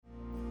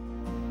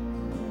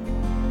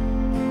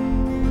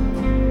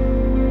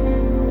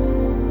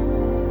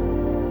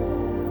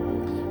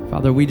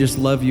Father, we just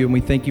love you and we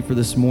thank you for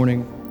this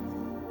morning.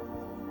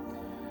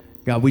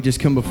 God, we just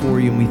come before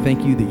you and we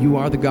thank you that you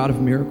are the God of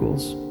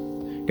miracles.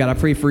 God, I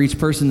pray for each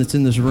person that's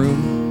in this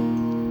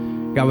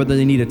room. God, whether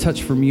they need a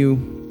touch from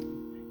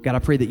you, God, I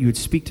pray that you would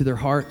speak to their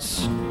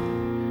hearts.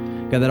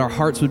 God, that our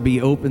hearts would be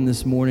open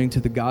this morning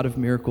to the God of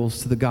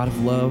miracles, to the God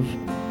of love.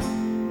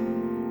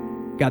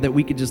 God, that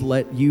we could just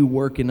let you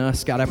work in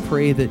us. God, I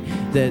pray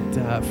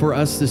that for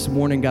us this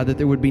morning, God, that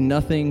there would be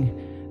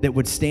nothing that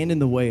would stand in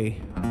the way,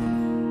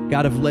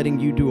 God, of letting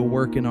you do a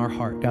work in our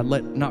heart. God,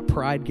 let not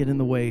pride get in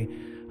the way.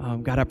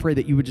 God, I pray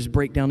that you would just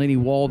break down any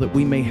wall that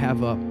we may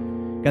have up.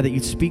 God, that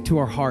you'd speak to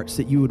our hearts,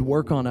 that you would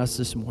work on us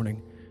this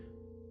morning.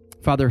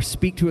 Father,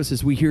 speak to us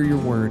as we hear your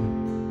word.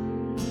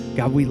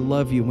 God, we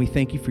love you and we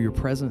thank you for your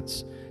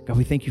presence. God,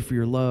 we thank you for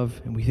your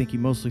love and we thank you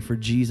mostly for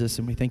Jesus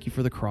and we thank you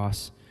for the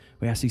cross.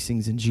 We ask these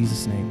things in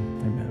Jesus' name.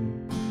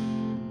 Amen.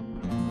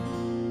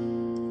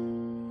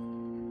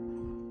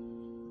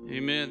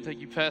 Amen. Thank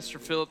you, Pastor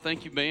Philip.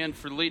 Thank you, band,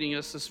 for leading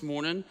us this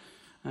morning.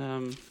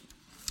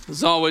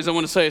 As always, I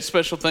want to say a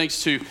special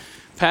thanks to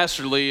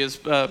Pastor Lee. As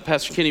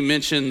Pastor Kenny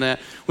mentioned, that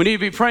we need to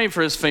be praying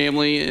for his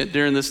family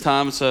during this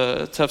time. It's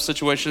a tough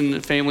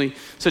situation, family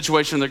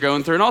situation they're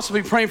going through. And also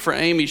be praying for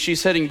Amy.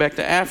 She's heading back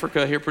to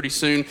Africa here pretty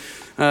soon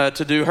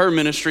to do her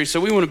ministry. So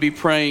we want to be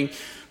praying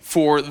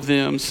for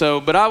them.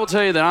 But I will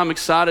tell you that I'm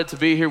excited to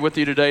be here with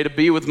you today, to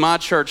be with my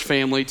church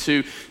family,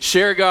 to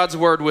share God's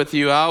word with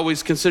you. I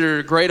always consider it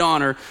a great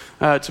honor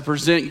to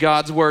present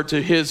God's word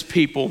to his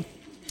people.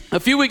 A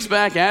few weeks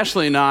back,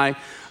 Ashley and I,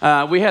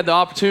 we had the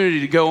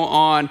opportunity to go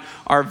on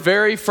our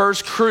very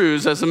first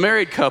cruise as a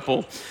married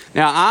couple.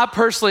 Now,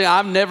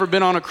 I've never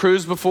been on a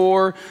cruise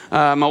before.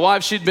 My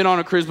wife, she'd been on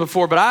a cruise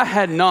before, but I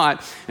had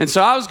not. And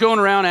so I was going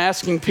around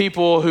asking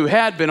people who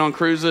had been on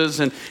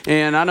cruises, and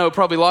I know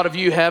probably a lot of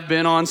you have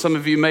been on. Some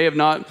of you may have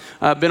not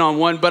been on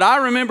one. But I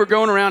remember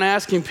going around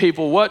asking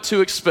people what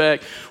to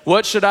expect.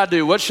 What should I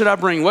do? What should I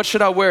bring? What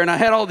should I wear? And I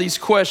had all these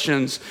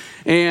questions.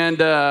 And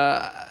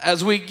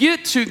as we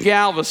get to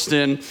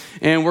Galveston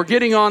and we're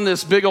getting on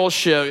this big old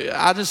ship,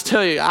 I just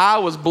tell you, I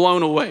was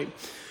blown away.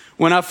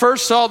 When I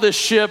first saw this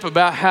ship,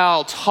 about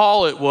how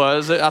tall it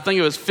was, I think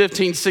it was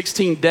 15,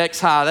 16 decks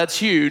high. That's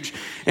huge.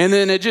 And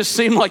then it just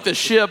seemed like the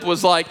ship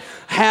was like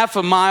half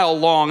a mile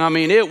long. I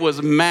mean, it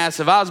was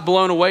massive. I was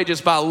blown away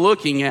just by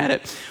looking at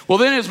it. Well,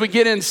 then as we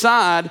get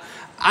inside,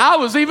 I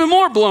was even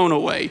more blown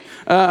away.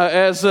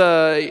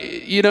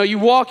 You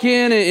walk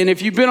in, and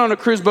if you've been on a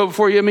cruise boat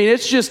before,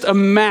 it's just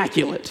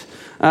immaculate.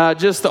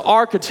 Just the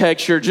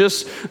architecture,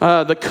 just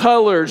the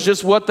colors,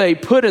 just what they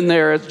put in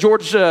there. As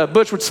George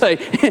Bush would say,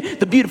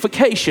 the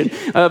beautification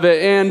of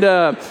it.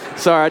 And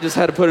sorry, I just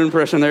had to put an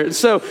impression there.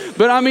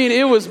 But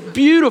it was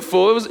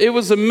beautiful. It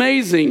was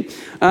amazing.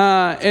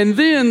 And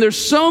then there's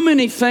so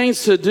many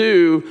things to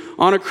do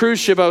on a cruise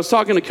ship. I was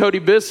talking to Cody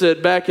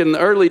Bissett back in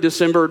early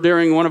December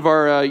during one of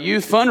our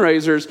youth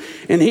fundraisers,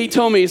 and he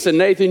told me, he said,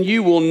 Nathan,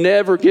 you will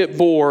never get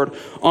bored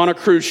on a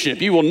cruise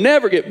ship. You will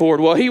never get bored.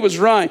 Well, he was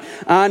right.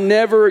 I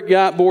never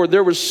got bored.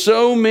 There were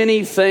so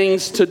many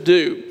things to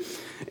do.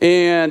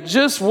 And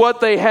just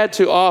what they had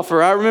to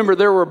offer. I remember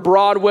there were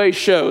Broadway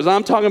shows.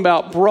 I'm talking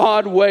about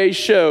Broadway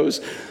shows.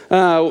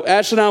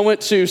 Ash and I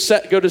went to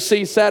go to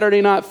see Saturday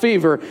Night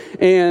Fever,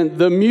 and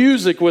the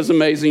music was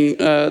amazing.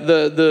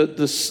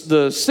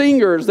 The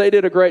singers, they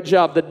did a great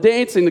job. The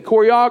dancing, the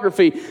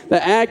choreography, the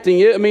acting.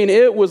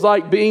 It was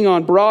like being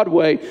on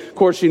Broadway. Of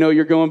course,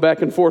 you're going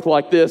back and forth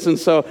like this, and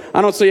so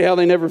I don't see how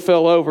they never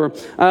fell over.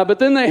 But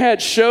then they had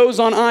shows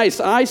on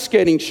ice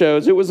skating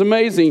shows. It was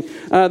amazing.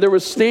 There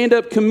was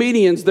stand-up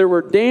comedians. There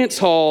were dance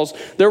halls.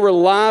 There were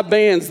live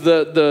bands.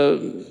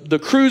 The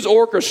cruise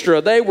orchestra,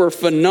 they were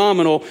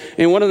phenomenal.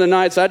 And one of the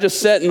nights I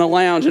just sat in the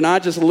lounge and I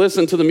just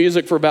listened to the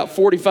music for about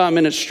 45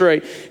 minutes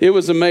straight. It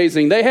was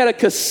amazing. They had a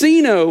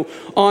casino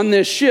on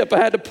this ship. I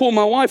had to pull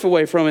my wife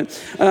away from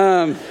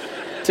it.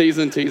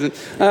 Teasing.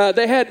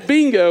 They had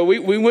bingo.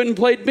 We went and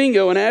played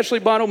bingo, and Ashley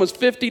bought almost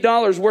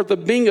 $50 worth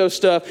of bingo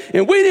stuff,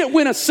 and we didn't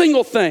win a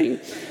single thing.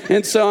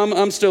 And so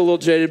I'm still a little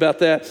jaded about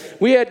that.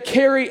 We had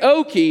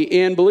karaoke,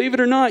 and believe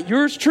it or not,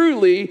 yours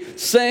truly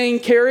sang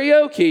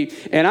karaoke,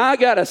 and I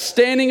got a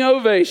standing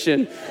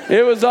ovation.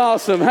 It was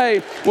awesome.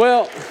 Hey,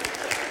 well,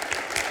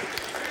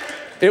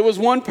 it was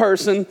one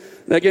person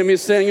that gave me a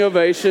standing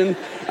ovation.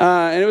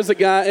 And it was a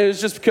guy, it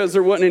was just because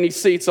there wasn't any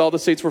seats. All the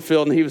seats were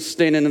filled and he was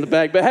standing in the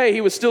back. But hey,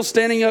 he was still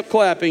standing up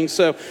clapping.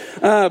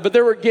 But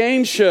there were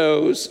game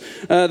shows.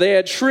 They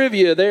had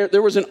trivia.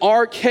 There was an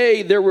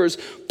arcade. There was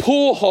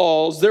pool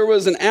halls. There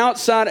was an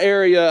outside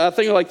area, I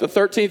think like the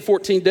 13th,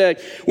 14th deck,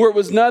 where it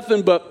was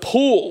nothing but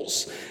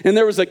pools. And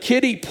there was a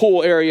kiddie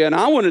pool area. And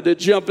I wanted to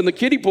jump in the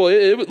kiddie pool.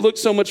 It looked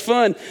so much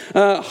fun.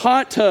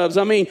 Hot tubs.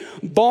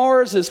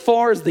 Bars as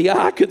far as the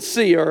eye could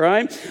see, all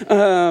right?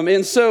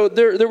 And so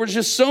there was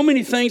just so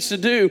many things to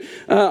do.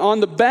 On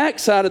the back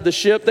side of the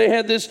ship, they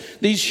had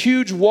these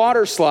huge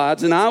water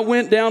slides, and I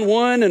went down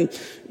one and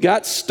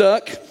got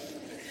stuck.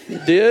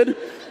 It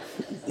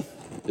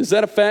Is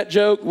that a fat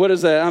joke? What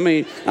is that? I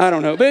mean, I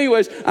don't know. But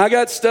anyways, I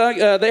got stuck.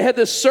 They had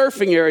this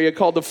surfing area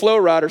called the Flow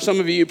Rider. Some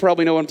of you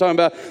probably know what I'm talking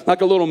about,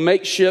 like a little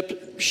makeshift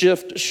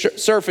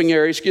surfing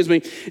area,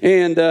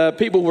 and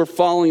people were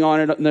falling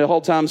on it the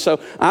whole time. So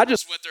I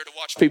just went there to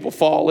watch people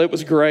fall. It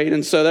was great,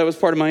 and so that was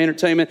part of my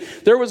entertainment.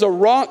 There was a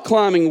rock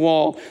climbing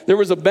wall. There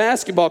was a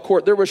basketball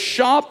court. There was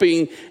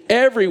shopping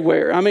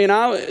everywhere. I mean,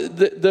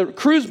 the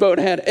cruise boat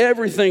had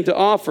everything to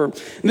offer.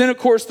 And then, of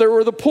course, there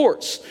were the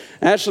ports.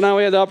 Ashley and I,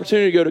 we had the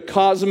opportunity to go to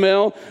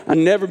Cozumel. I'd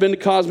never been to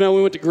Cozumel.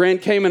 We went to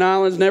Grand Cayman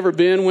Islands, never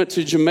been. Went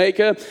to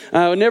Jamaica.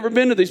 I'd never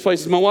been to these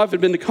places. My wife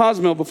had been to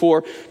Cozumel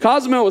before.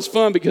 Cozumel was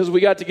fun because we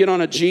got to get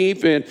on a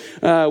Jeep and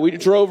we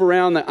drove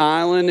around the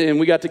island, and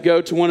we got to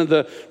go to one of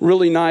the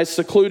really nice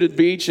secluded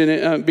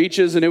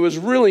beaches, and it was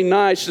really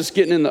nice just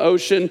getting in the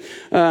ocean.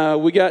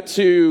 We got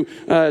to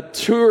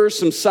tour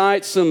some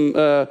sites,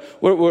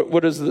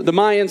 what is the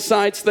Mayan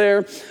sites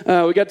there.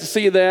 We got to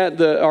see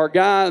that. Our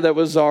guy that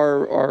was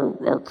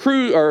our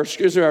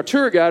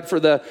tour guide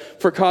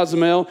for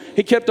Cozumel,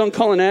 he kept on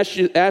calling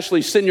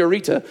Ashley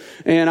Senorita,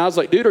 and I was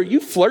like, dude, are you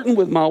flirting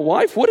with my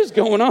wife? What is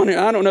going on here?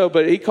 I don't know,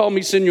 but he called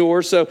me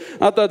Senor, so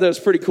I thought that was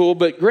pretty cool.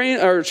 But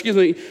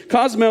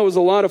Cozumel was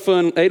a lot of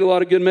fun. Ate a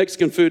lot of good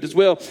Mexican food as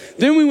well.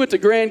 Then we went to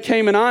Grand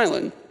Cayman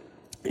Island,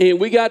 and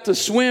we got to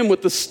swim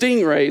with the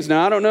stingrays.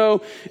 Now, I don't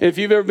know if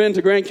you've ever been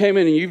to Grand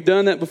Cayman and you've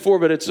done that before,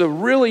 but it's a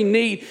really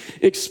neat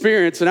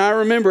experience. And I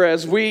remember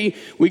as we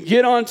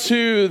get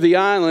onto the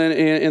island,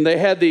 and they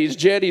had these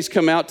jetties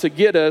come out to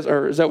get us,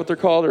 or is that what they're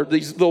called? Or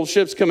these little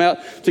ships come out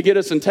to get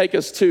us and take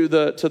us to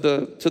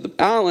the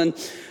island.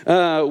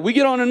 We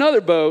get on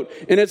another boat,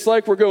 and it's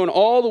like we're going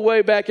all the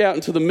way back out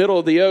into the middle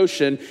of the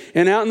ocean.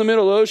 And out in the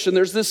middle of the ocean,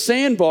 there's this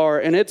sandbar,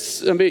 and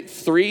it's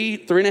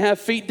 3.5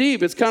 feet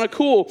deep. It's kind of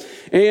cool.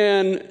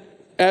 And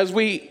as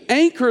we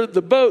anchor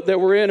the boat that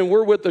we're in, and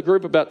we're with a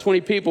group of about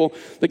 20 people,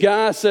 the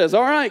guy says,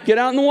 all right, get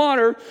out in the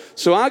water.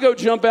 So I go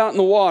jump out in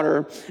the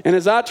water, and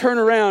as I turn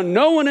around,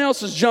 no one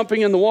else is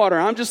jumping in the water.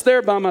 I'm just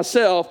there by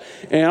myself,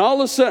 and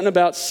all of a sudden,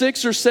 about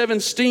 6 or 7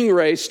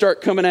 stingrays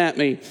start coming at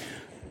me.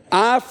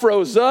 I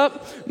froze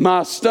up,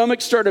 my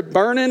stomach started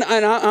burning,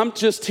 and I'm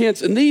just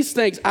tense. And these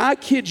things, I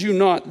kid you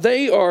not,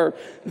 they are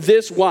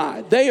this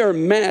wide. They are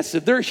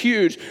massive. They're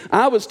huge.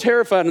 I was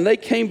terrified, and they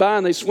came by,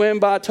 and they swam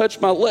by, touched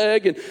my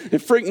leg, and it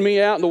freaked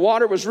me out. And the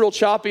water was real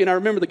choppy, and I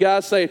remember the guy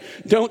saying,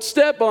 don't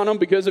step on them,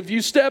 because if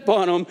you step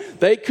on them,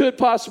 they could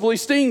possibly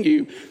sting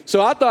you.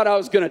 So I thought I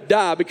was going to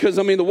die, because,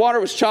 the water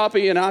was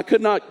choppy, and I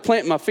could not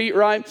plant my feet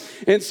right.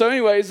 And so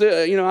anyways,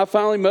 I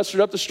finally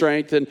mustered up the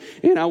strength, and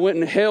I went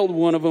and held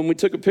one of them. We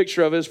took a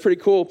picture of it. It was pretty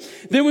cool.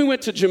 Then we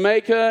went to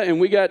Jamaica, and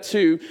we got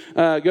to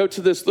go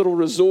to this little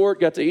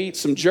resort, got to eat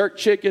some jerk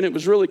chicken. It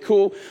was really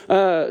cool.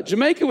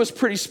 Jamaica was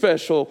pretty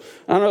special.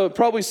 I don't know,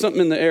 probably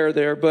something in the air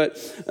there, but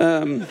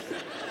I'm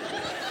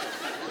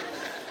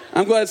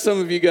glad some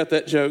of you got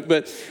that joke.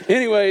 But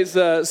anyways,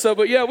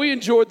 we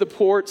enjoyed the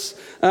ports.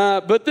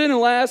 But then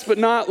last but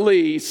not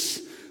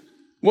least,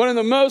 one of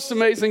the most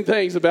amazing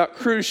things about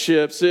cruise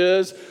ships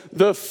is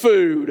the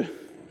food.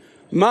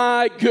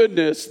 My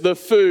goodness, the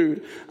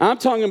food. I'm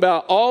talking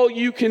about all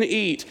you can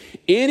eat,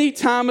 any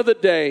time of the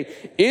day,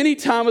 any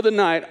time of the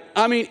night.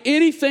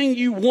 Anything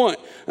you want.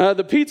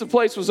 The pizza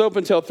place was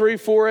open till 3,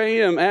 4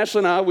 a.m. Ashley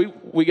and I,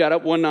 we got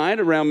up one night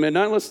around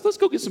midnight. Let's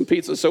go get some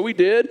pizza. So we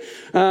did.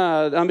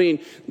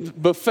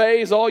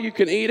 Buffets, all you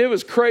can eat. It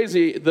was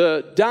crazy.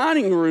 The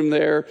dining room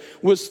there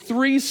was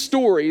 3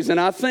 stories,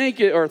 and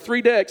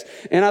 3 decks,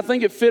 and I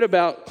think it fit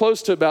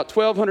close to about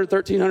 1,200,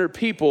 1,300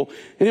 people,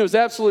 and it was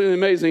absolutely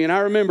amazing. And I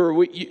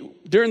remember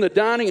during the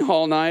dining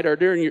hall night or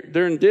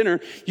during dinner,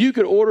 you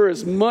could order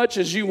as much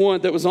as you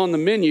want that was on the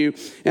menu.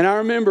 And I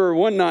remember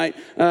one night,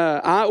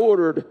 I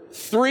ordered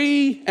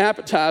 3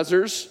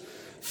 appetizers,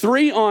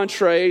 3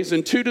 entrees,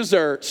 and 2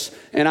 desserts,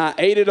 and I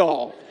ate it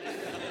all.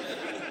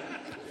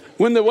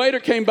 When the waiter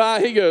came by,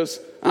 he goes,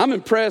 I'm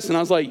impressed. And I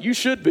was like, you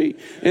should be.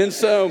 And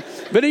so,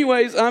 but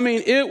anyways,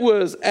 it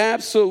was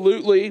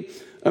absolutely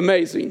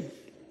amazing.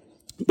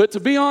 But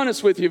to be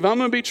honest with you, if I'm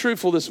going to be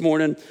truthful this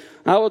morning,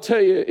 I will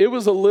tell you, it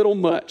was a little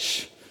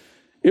much.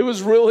 It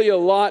was really a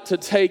lot to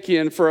take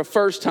in for a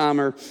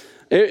first-timer.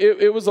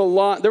 It was a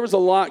lot. There was a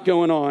lot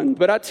going on.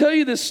 But I tell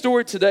you this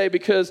story today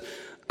because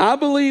I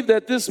believe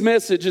that this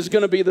message is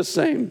going to be the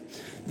same.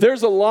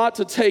 There's a lot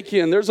to take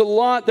in. There's a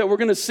lot that we're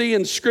going to see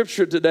in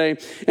Scripture today.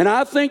 And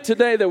I think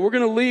today that we're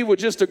going to leave with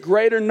just a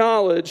greater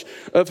knowledge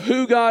of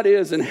who God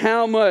is and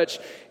how much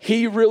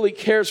He really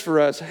cares for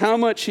us, how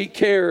much He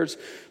cares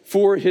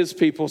for His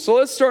people. So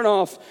let's start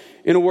off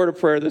in a word of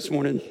prayer this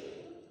morning.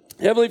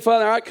 Heavenly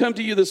Father, I come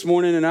to you this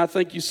morning, and I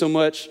thank you so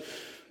much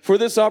for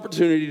this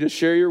opportunity to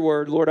share your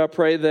word. Lord, I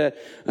pray that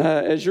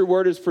as your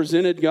word is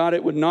presented, God,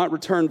 it would not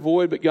return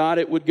void, but God,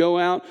 it would go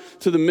out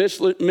to the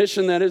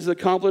mission that is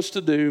accomplished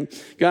to do.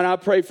 God, I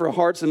pray for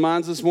hearts and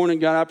minds this morning.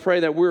 God, I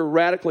pray that we're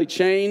radically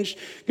changed.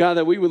 God,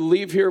 that we would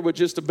leave here with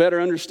just a better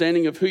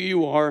understanding of who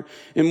you are.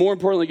 And more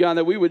importantly, God,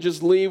 that we would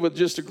just leave with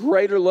just a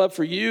greater love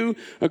for you,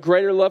 a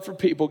greater love for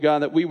people,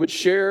 God, that we would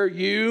share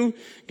you,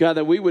 God,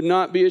 that we would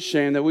not be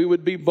ashamed, that we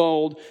would be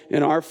bold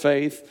in our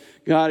faith.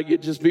 God,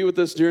 just be with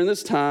us during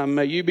this time.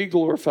 May you be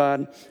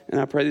glorified.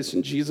 And I pray this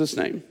in Jesus'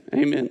 name.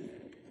 Amen.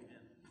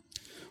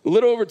 A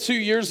little over 2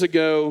 years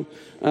ago,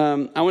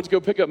 I went to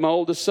go pick up my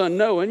oldest son,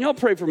 Noah. And y'all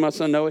pray for my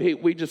son, Noah.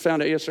 We just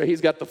found out yesterday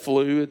he's got the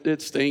flu.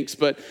 It stinks,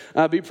 but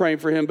be praying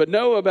for him. But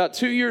Noah, about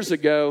 2 years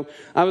ago,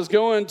 I was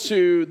going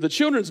to the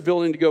children's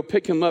building to go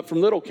pick him up from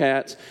Little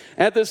Cats.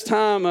 At this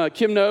time,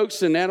 Kim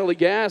Noakes and Natalie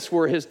Gass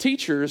were his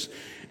teachers.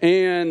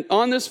 And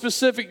on this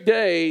specific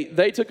day,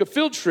 they took a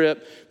field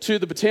trip to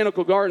the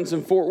Botanical Gardens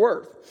in Fort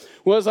Worth.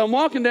 Well, as I'm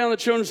walking down the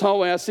children's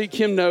hallway, I see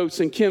Kim Noakes,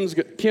 and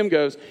Kim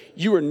goes,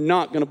 "You are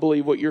not going to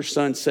believe what your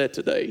son said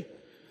today."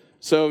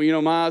 So,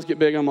 my eyes get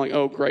big. I'm like,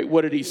 oh, great.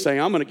 What did he say?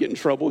 I'm going to get in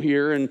trouble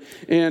here. And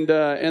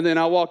then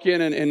I walk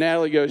in, and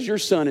Natalie goes, "Your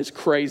son is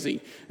crazy."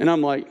 And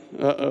I'm like,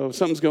 uh-oh,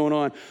 something's going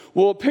on.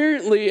 Well,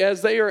 apparently,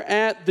 as they are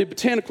at the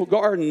Botanical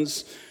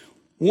Gardens,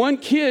 one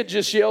kid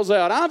just yells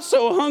out, "I'm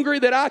so hungry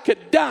that I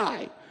could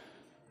die."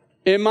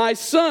 And my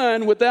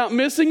son, without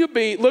missing a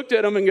beat, looked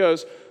at him and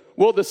goes,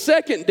 "Well, the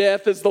second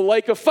death is the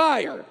lake of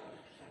fire."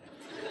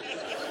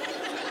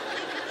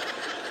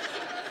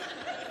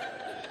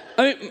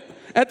 I mean,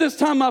 at this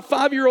time, my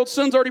 5-year-old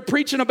son's already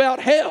preaching about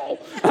hell.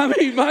 I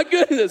mean, my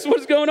goodness,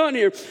 what's going on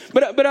here?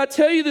 But I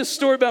tell you this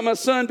story about my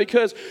son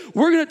because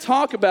we're going to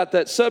talk about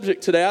that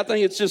subject today. I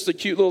think it's just a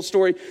cute little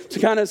story to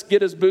kind of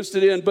get us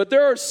boosted in. But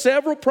there are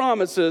several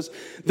promises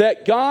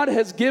that God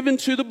has given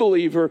to the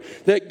believer,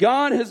 that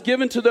God has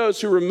given to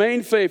those who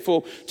remain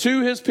faithful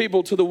to his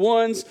people, to the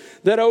ones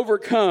that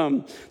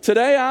overcome.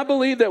 Today, I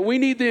believe that we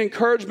need the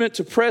encouragement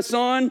to press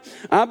on.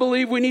 I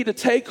believe we need to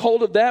take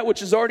hold of that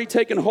which has already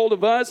taken hold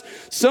of us.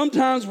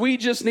 Sometimes we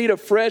just need a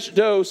fresh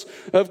dose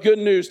of good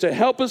news to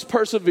help us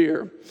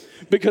persevere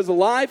because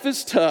life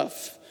is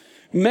tough.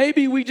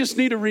 Maybe we just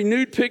need a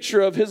renewed picture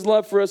of his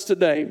love for us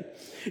today.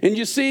 And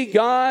you see,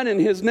 God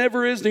and his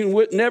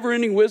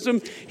never-ending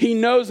wisdom, he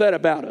knows that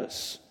about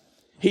us.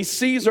 He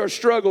sees our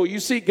struggle. You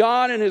see,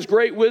 God in his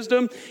great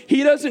wisdom,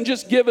 he doesn't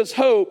just give us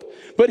hope,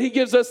 but he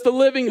gives us the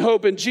living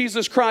hope in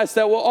Jesus Christ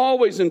that will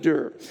always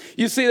endure.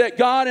 You see that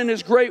God in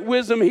his great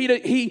wisdom,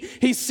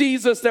 he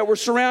sees us that we're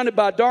surrounded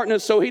by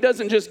darkness, so he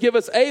doesn't just give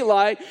us a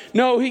light.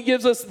 No, he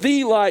gives us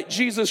the light,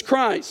 Jesus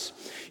Christ.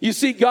 You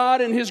see,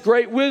 God in his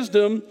great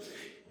wisdom,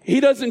 he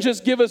doesn't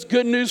just give us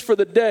good news for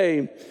the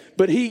day,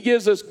 but he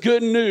gives us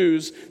good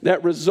news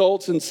that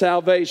results in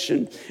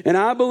salvation. And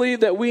I believe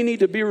that we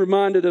need to be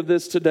reminded of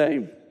this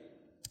today.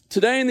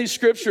 Today in these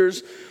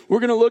scriptures, we're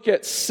going to look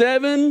at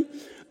 7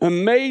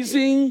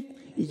 amazing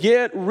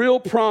yet real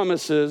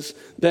promises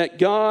that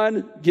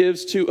God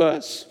gives to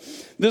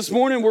us. This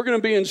morning, we're going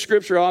to be in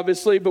scripture,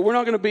 obviously, but we're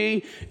not going to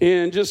be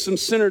in just some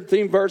centered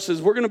theme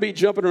verses. We're going to be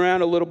jumping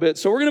around a little bit.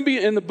 So we're going to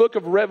be in the book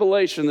of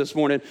Revelation this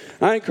morning.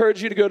 I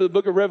encourage you to go to the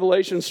book of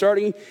Revelation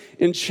starting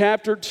in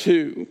chapter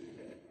 2.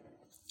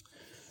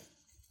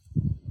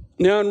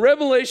 Now, in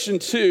Revelation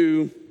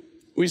 2,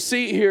 we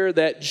see here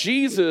that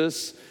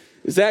Jesus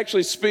is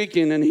actually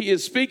speaking, and he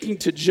is speaking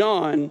to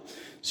John.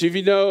 So if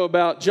you know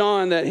about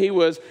John, that he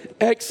was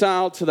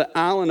exiled to the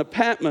island of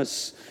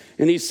Patmos,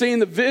 and he's seen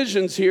the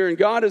visions here, and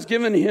God has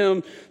given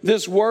him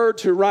this word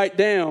to write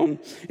down.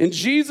 And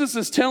Jesus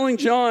is telling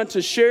John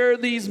to share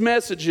these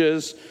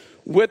messages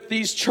with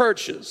these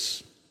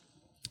churches.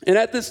 And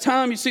at this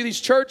time, you see these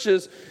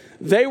churches,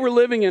 they were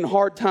living in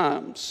hard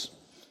times.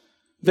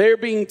 They're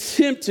being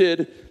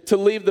tempted to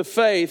leave the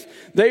faith.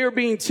 They are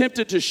being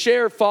tempted to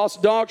share false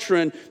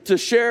doctrine, to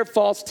share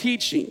false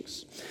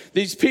teachings.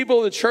 These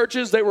people, the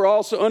churches, they were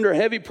also under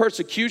heavy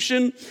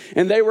persecution,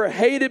 and they were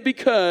hated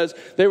because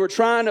they were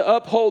trying to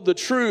uphold the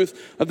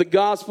truth of the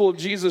gospel of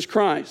Jesus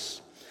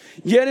Christ.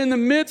 Yet in the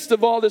midst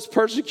of all this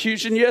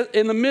persecution, yet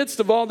in the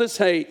midst of all this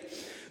hate,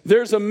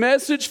 there's a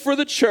message for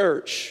the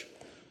church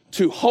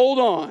to hold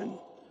on,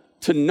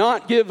 to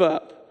not give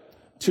up,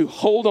 to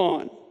hold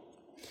on.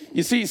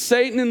 You see,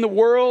 Satan and the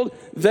world,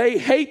 they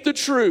hate the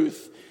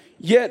truth,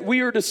 yet we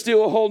are to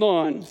still hold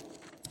on.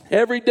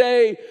 Every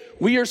day,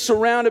 we are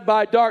surrounded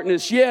by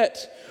darkness,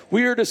 yet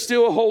we are to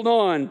still hold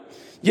on.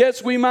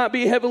 Yes, we might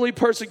be heavily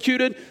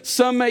persecuted.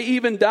 Some may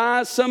even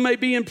die. Some may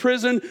be in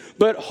prison,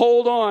 but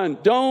hold on.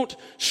 Don't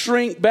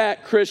shrink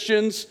back,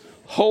 Christians.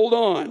 Hold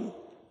on.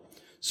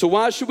 So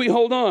why should we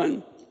hold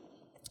on?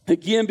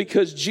 Again,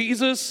 because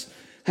Jesus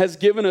has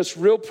given us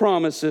real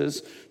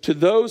promises to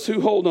those who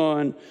hold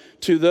on,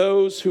 to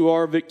those who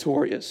are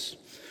victorious.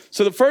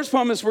 So the first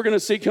promise we're going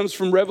to see comes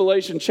from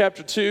Revelation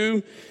chapter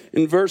 2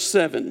 in verse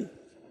 7.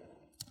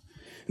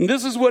 And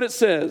this is what it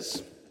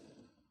says.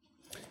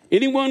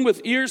 Anyone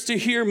with ears to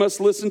hear must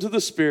listen to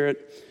the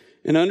Spirit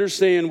and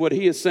understand what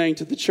he is saying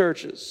to the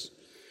churches.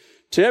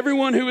 To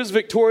everyone who is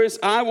victorious,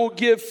 I will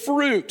give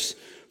fruit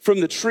from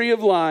the tree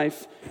of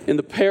life in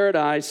the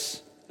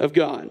paradise of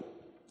God.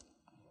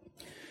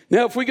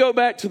 Now, if we go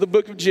back to the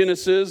book of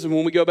Genesis, and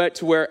when we go back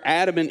to where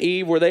Adam and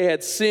Eve, where they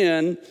had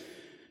sin,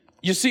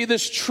 you see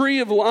this tree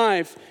of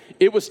life,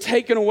 it was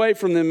taken away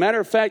from them.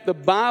 Matter of fact, the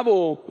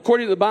Bible,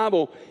 according to the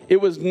Bible,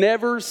 it was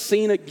never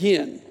seen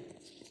again.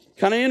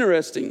 Kind of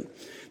interesting.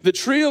 The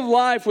tree of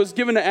life was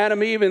given to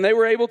Adam and Eve, and they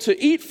were able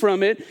to eat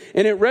from it,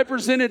 and it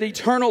represented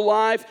eternal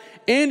life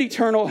and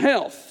eternal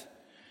health.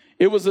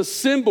 It was a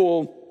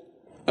symbol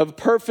of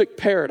perfect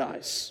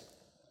paradise.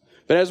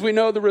 But as we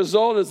know, the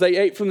result is they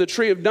ate from the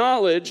tree of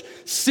knowledge.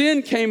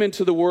 Sin came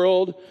into the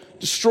world,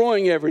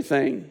 destroying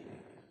everything,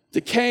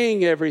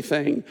 decaying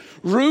everything,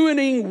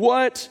 ruining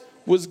what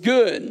was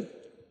good.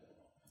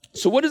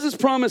 So what is this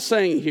promise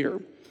saying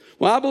here?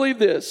 Well, I believe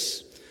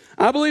this.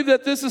 I believe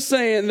that this is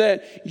saying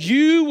that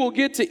you will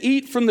get to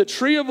eat from the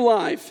tree of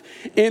life,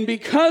 and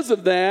because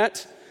of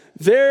that,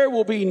 there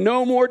will be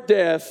no more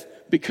death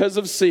because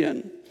of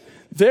sin.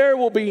 There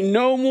will be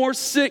no more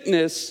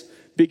sickness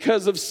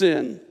because of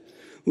sin.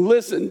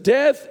 Listen,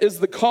 death is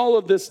the call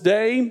of this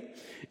day.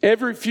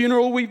 Every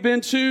funeral we've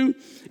been to,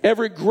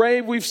 every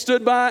grave we've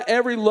stood by,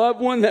 every loved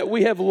one that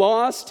we have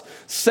lost,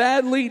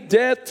 sadly,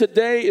 death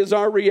today is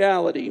our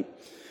reality.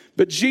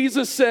 But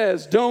Jesus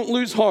says, don't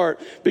lose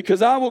heart,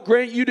 because I will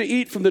grant you to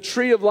eat from the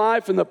tree of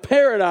life in the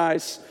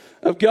paradise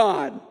of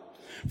God.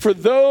 For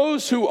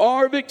those who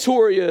are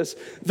victorious,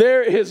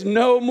 there is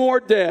no more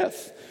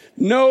death,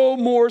 no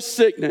more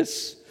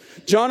sickness.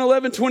 John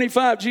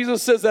 11:25,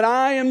 Jesus says that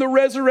I am the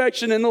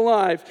resurrection and the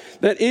life,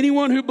 that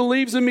anyone who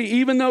believes in me,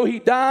 even though he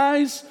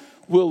dies,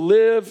 will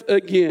live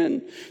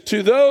again.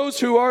 To those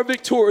who are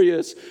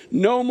victorious,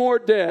 no more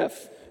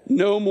death,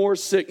 no more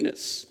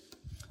sickness.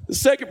 The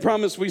second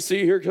promise we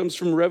see here comes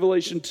from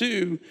Revelation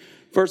 2,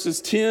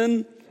 verses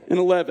 10 and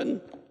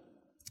 11.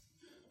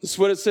 This is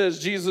what it says.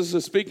 Jesus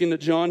is speaking to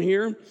John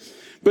here.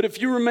 But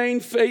if you remain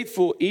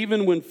faithful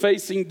even when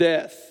facing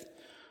death,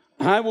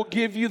 I will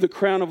give you the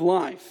crown of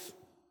life.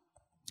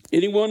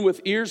 Anyone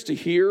with ears to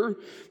hear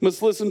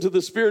must listen to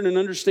the Spirit and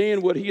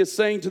understand what he is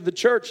saying to the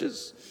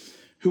churches.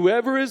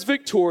 Whoever is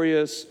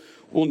victorious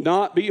will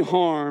not be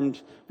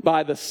harmed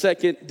by the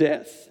second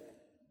death.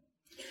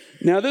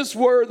 Now, this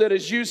word that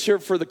is used here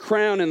for the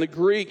crown in the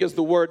Greek is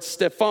the word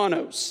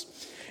Stephanos.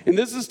 And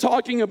this is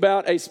talking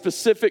about a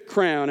specific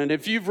crown. And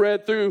if you've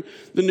read through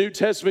the New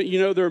Testament, you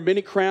know there are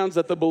many crowns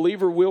that the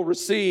believer will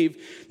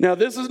receive. Now,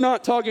 this is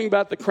not talking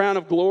about the crown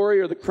of glory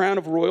or the crown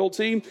of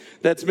royalty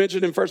that's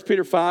mentioned in 1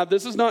 Peter 5.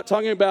 This is not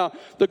talking about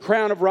the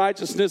crown of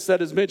righteousness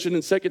that is mentioned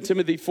in 2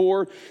 Timothy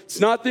 4. It's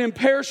not the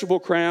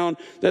imperishable crown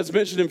that's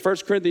mentioned in 1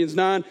 Corinthians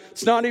 9.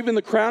 It's not even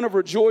the crown of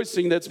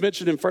rejoicing that's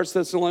mentioned in 1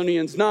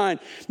 Thessalonians 9.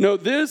 No,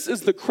 this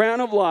is the crown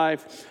of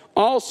life,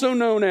 also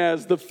known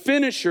as the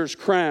finisher's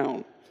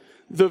crown.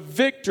 The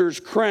victor's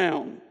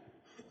crown.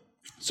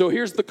 So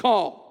here's the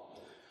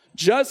call.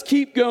 Just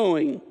keep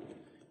going.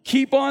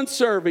 Keep on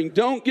serving.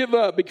 Don't give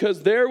up,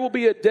 because there will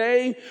be a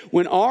day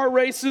when our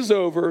race is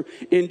over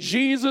and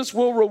Jesus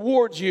will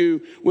reward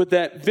you with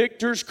that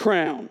victor's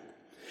crown.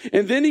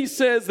 And then he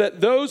says that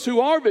those who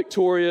are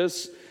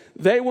victorious,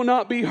 they will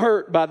not be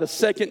hurt by the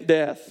second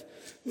death.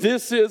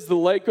 This is the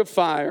lake of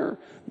fire,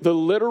 the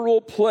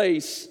literal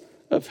place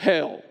of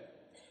hell.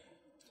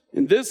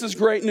 And this is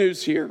great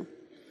news here.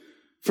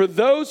 For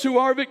those who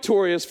are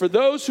victorious, for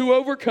those who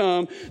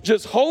overcome,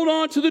 just hold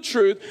on to the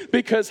truth,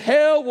 because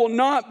hell will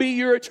not be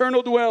your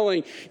eternal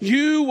dwelling.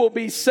 You will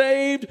be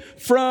saved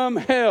from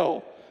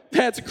hell.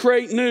 That's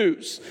great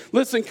news.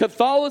 Listen,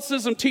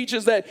 Catholicism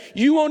teaches that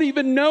you won't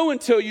even know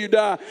until you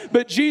die.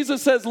 But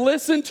Jesus says,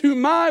 listen to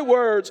my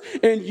words,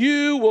 and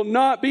you will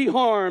not be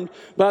harmed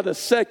by the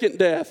second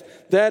death.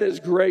 That is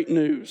great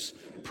news.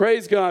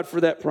 Praise God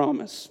for that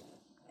promise.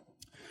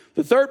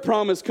 The third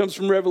promise comes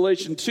from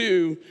Revelation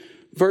 2,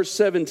 verse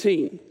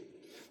 17.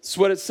 That's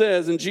what it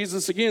says. And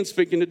Jesus again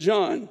speaking to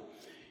John.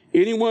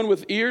 Anyone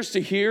with ears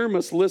to hear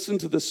must listen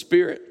to the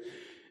Spirit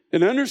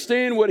and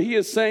understand what he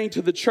is saying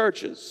to the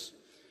churches.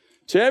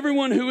 To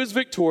everyone who is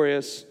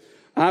victorious,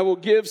 I will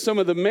give some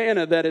of the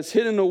manna that is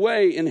hidden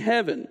away in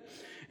heaven.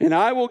 And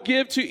I will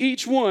give to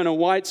each one a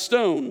white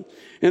stone.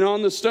 And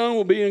on the stone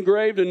will be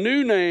engraved a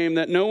new name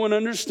that no one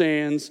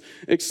understands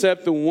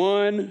except the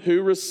one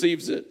who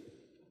receives it.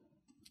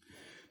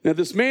 Now,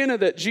 this manna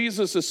that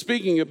Jesus is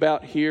speaking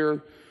about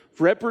here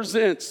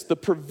represents the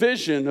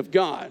provision of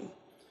God.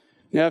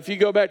 Now, if you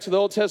go back to the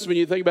Old Testament,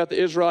 you think about the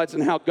Israelites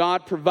and how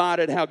God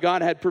provided, how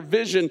God had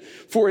provision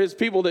for his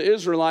people, the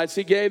Israelites.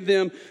 He gave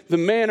them the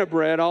manna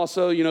bread.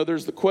 Also, you know,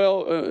 there's the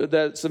quail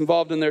that's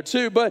involved in there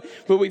too. But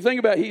we think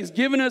about he's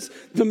given us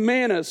the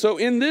manna. So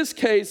in this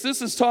case,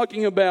 this is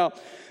talking about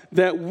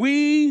that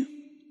we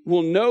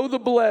will know the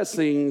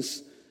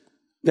blessings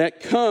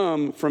that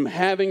come from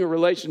having a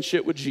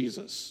relationship with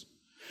Jesus.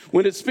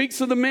 When it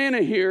speaks of the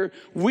manna here,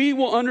 we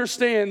will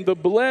understand the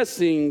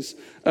blessings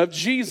of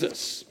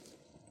Jesus.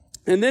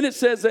 And then it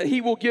says that he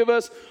will give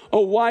us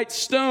a white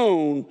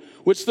stone,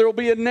 which there will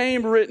be a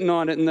name written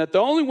on it, and that the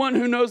only one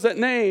who knows that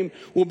name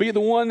will be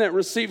the one that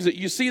receives it.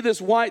 You see this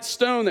white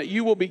stone that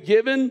you will be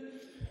given?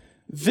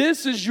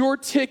 This is your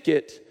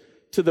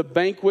ticket to the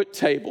banquet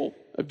table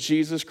of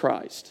Jesus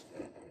Christ.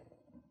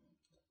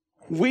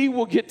 We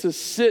will get to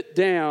sit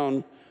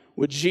down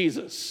with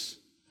Jesus.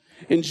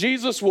 And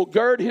Jesus will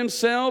gird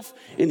himself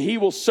and he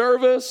will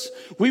serve us.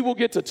 We will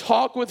get to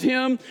talk with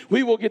him.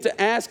 We will get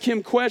to ask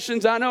him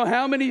questions. I know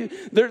how many,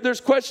 there's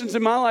questions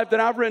in my life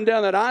that I've written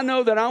down that I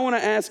know that I want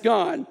to ask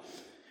God.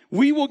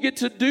 We will get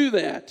to do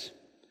that.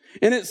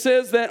 And it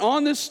says that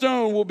on this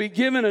stone will be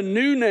given a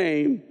new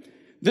name.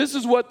 This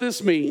is what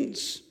this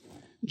means.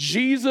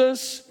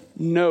 Jesus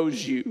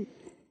knows you.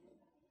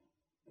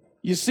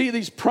 You see,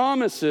 these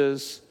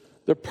promises,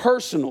 they're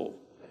personal.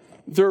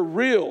 They're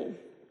real.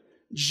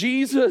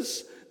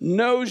 Jesus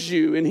knows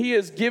you, and he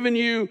has given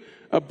you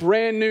a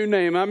brand new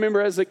name. I remember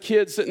as a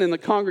kid sitting in the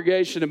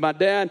congregation, and my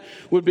dad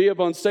would be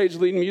up on stage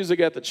leading music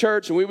at the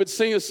church, and we would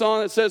sing a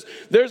song that says,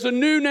 there's a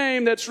new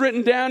name that's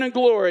written down in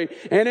glory,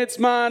 and it's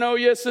mine, oh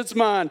yes, it's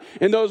mine.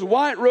 And those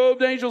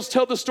white-robed angels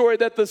tell the story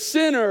that the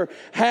sinner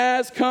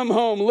has come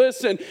home.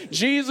 Listen,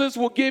 Jesus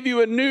will give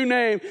you a new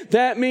name.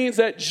 That means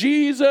that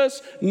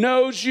Jesus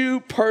knows you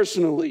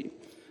personally.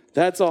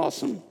 That's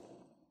awesome.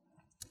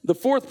 The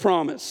fourth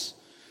promise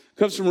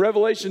comes from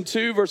Revelation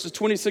 2, verses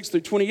 26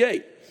 through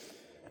 28.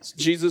 It's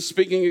Jesus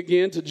speaking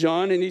again to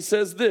John, and he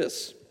says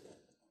this: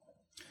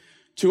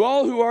 to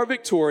all who are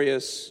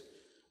victorious,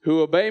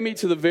 who obey me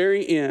to the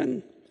very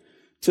end,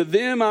 to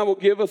them I will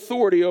give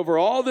authority over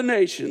all the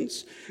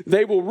nations.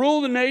 They will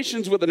rule the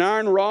nations with an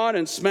iron rod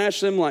and smash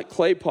them like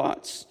clay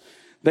pots.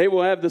 They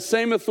will have the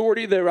same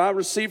authority that I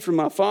received from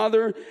my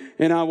Father,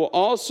 and I will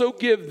also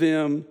give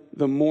them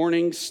the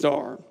morning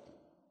star.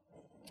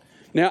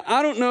 Now,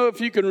 I don't know if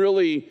you can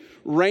really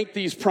rank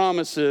these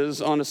promises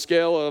on a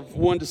scale of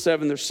 1 to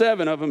 7. There's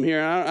 7 of them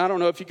here. I don't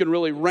know if you can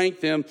really rank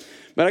them,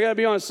 but I got to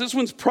be honest, this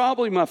one's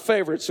probably my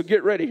favorite, so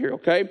get ready here,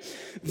 okay?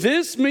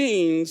 This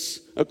means,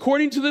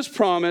 according to this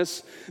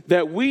promise,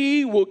 that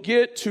we will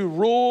get to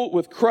rule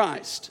with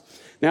Christ.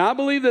 Now, I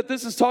believe that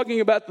this is talking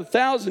about the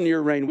 1,000-year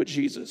reign with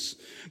Jesus.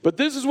 But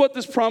this is what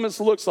this promise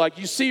looks like.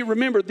 You see,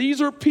 remember,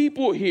 these are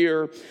people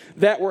here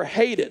that were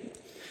hated.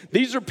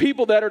 These are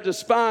people that are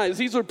despised.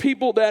 These are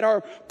people that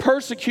are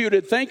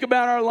persecuted. Think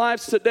about our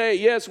lives today.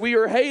 Yes, we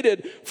are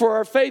hated for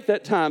our faith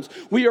at times.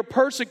 We are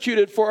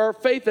persecuted for our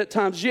faith at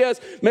times. Yes,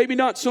 maybe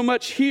not so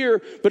much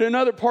here, but in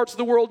other parts of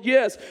the world,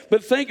 yes.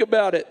 But think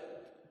about it.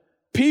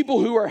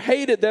 People who are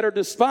hated, that are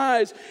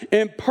despised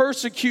and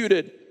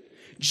persecuted.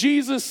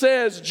 Jesus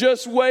says,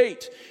 just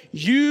wait.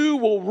 You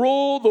will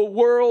rule the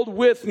world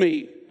with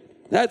me.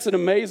 That's an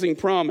amazing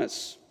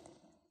promise.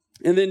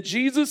 And then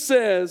Jesus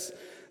says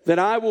that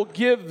I will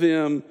give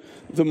them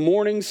the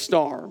morning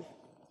star.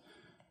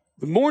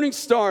 The morning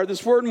star,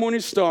 this word morning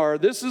star,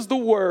 this is the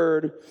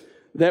word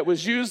that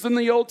was used in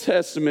the Old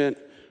Testament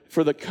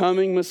for the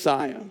coming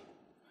Messiah,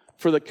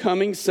 for the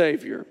coming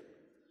Savior.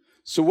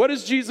 So what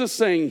is Jesus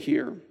saying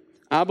here?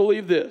 I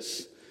believe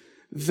this: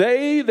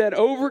 they that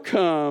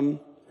overcome,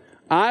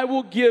 I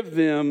will give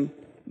them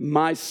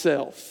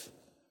myself.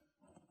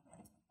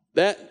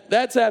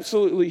 That's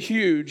absolutely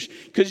huge,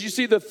 because you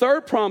see, the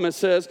third promise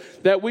says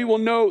that we will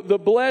know the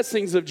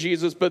blessings of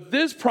Jesus, but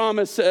this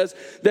promise says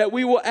that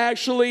we will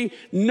actually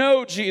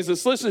know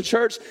Jesus. Listen,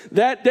 church,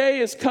 that day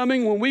is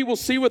coming when we will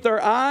see with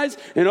our eyes,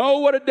 and oh,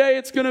 what a day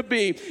it's going to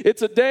be.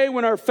 It's a day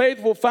when our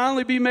faith will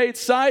finally be made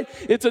sight.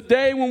 It's a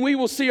day when we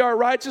will see our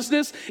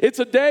righteousness. It's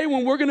a day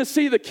when we're going to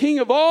see the King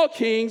of all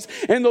kings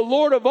and the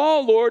Lord of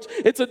all lords.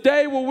 It's a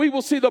day where we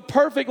will see the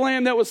perfect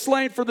Lamb that was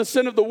slain for the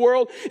sin of the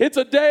world. It's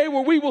a day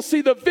where we will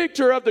see the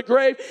victor of the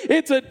grave.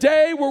 It's a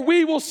day where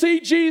we will see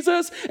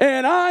Jesus,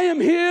 and I am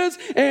his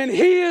and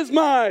he is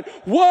mine.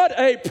 What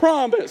a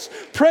promise.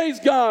 Praise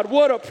God.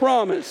 What a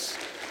promise.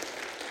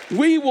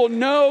 We will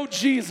know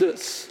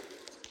Jesus.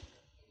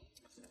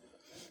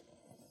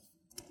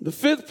 The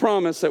fifth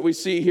promise that we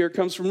see here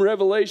comes from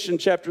Revelation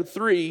chapter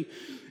 3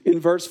 in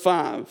verse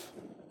 5.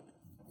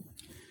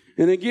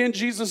 And again,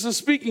 Jesus is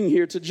speaking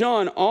here to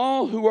John.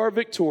 All who are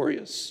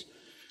victorious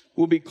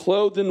will be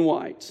clothed in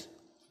white.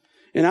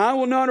 And I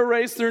will not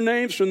erase their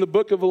names from the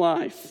book of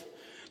life,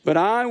 but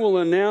I will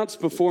announce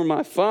before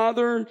my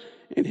Father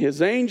and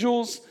his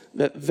angels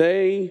that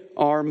they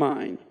are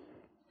mine.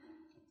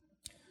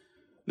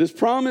 This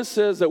promise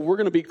says that we're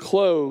going to be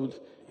clothed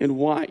in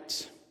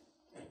white.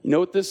 You know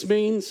what this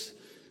means?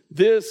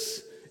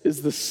 This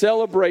is the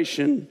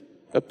celebration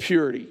of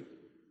purity.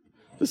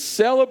 The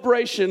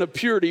celebration of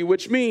purity,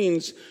 which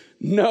means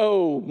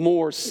no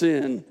more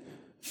sin.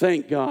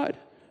 Thank God.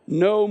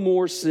 No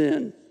more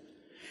sin.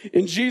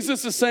 And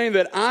Jesus is saying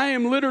that I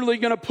am literally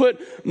going to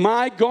put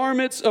my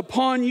garments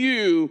upon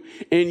you,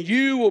 and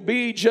you will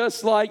be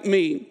just like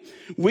me.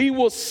 We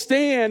will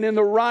stand in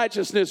the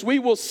righteousness. We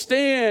will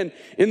stand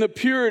in the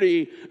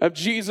purity of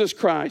Jesus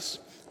Christ.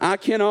 I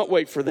cannot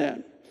wait for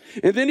that.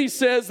 And then he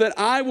says that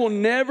I will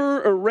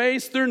never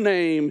erase their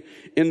name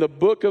in the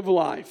book of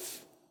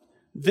life.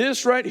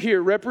 This right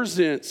here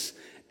represents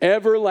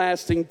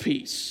everlasting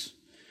peace,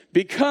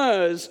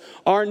 because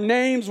our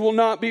names will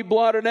not be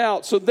blotted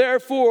out. So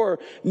therefore,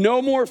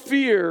 no more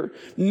fear,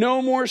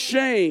 no more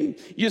shame.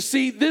 You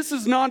see, this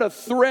is not a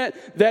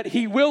threat that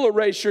he will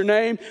erase your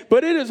name,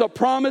 but it is a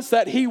promise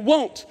that he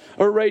won't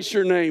erase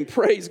your name.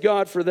 Praise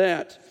God for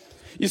that.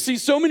 You see,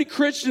 so many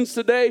Christians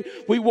today,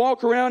 we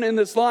walk around in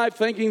this life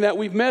thinking that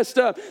we've messed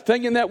up,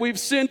 thinking that we've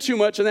sinned too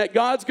much and that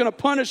God's going to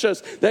punish us,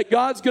 that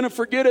God's going to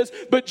forget us.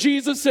 But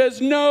Jesus says,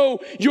 no,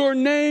 your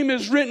name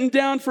is written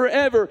down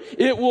forever.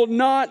 It will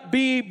not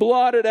be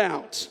blotted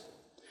out.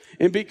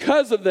 And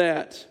because of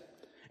that,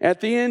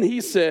 at the end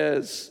he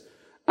says,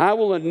 I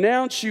will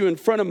announce you in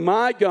front of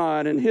my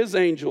God and his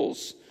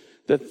angels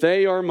that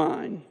they are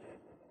mine.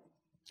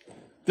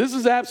 This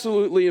is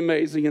absolutely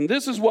amazing, and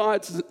this is why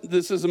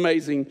this is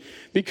amazing,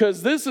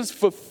 because this is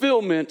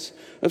fulfillment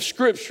of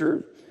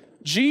Scripture.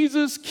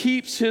 Jesus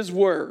keeps his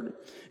word.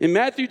 In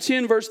Matthew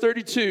 10, verse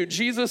 32,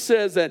 Jesus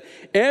says that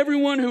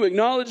everyone who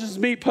acknowledges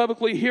me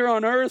publicly here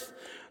on earth,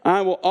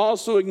 I will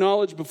also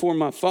acknowledge before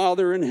my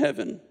Father in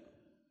heaven.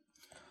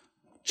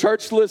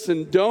 Church,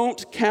 listen,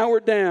 don't cower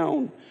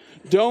down.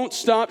 Don't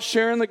stop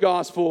sharing the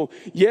gospel.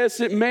 Yes,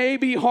 it may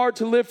be hard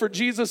to live for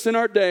Jesus in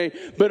our day,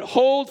 but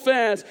hold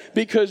fast,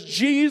 because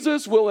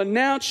Jesus will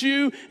announce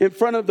you in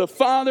front of the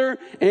Father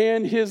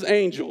and his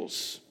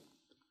angels.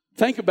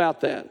 Think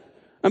about that.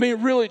 I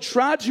mean, really,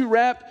 try to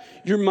wrap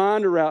your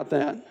mind around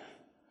that.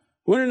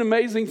 What an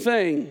amazing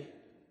thing.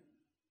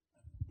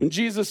 When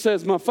Jesus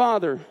says, my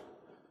Father,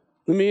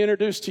 let me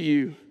introduce to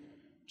you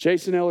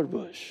Jason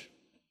Ellerbush.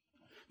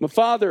 My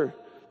Father,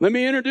 let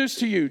me introduce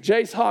to you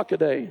Jace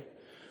Hockaday.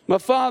 My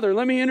Father,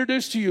 let me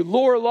introduce to you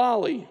Laura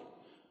Lawley.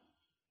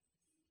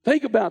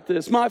 Think about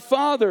this. My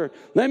Father,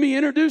 let me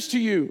introduce to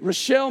you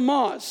Rochelle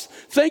Moss.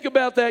 Think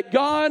about that.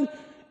 God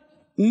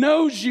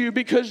knows you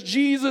because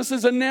Jesus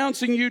is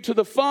announcing you to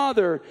the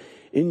Father,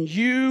 and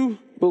you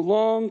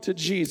belong to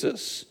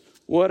Jesus.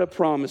 What a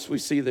promise we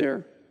see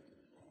there.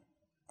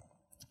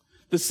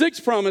 The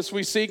sixth promise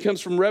we see comes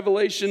from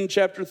Revelation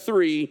chapter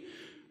 3,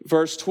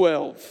 verse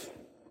 12.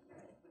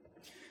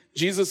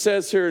 Jesus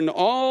says here, and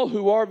all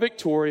who are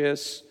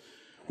victorious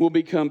will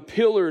become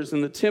pillars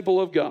in the temple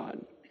of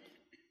God,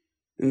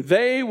 and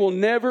they will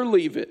never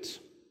leave it.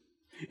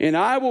 And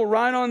I will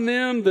write on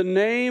them the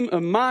name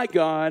of my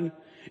God,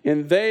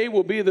 and they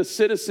will be the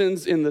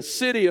citizens in the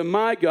city of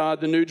my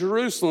God, the New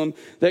Jerusalem,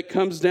 that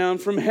comes down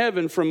from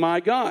heaven from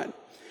my God.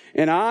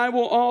 And I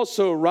will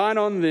also write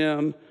on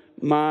them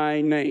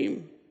my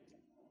name.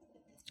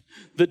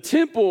 The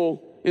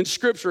temple in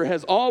Scripture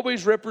has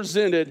always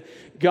represented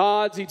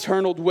God's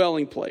eternal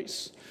dwelling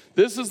place.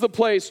 This is the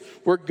place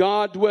where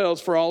God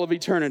dwells for all of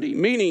eternity,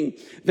 meaning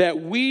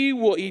that we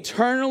will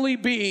eternally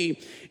be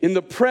in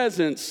the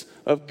presence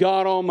of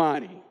God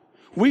Almighty.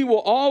 We will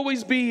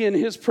always be in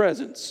his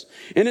presence.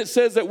 And it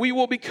says that we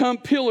will become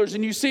pillars.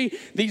 And you see,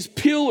 these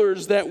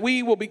pillars that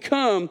we will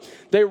become,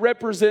 they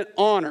represent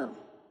honor.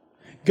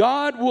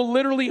 God will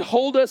literally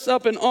hold us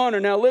up in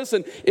honor. Now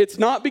listen, it's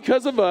not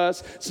because of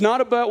us. It's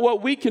not about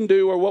what we can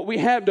do or what we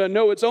have done.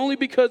 No, it's only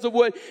because of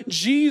what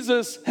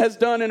Jesus has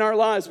done in our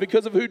lives,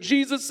 because of who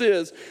Jesus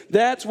is.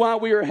 That's why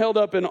we are held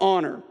up in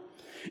honor.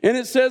 And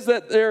it says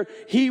that there,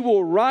 he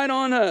will write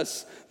on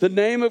us the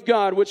name of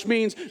God, which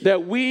means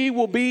that we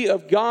will be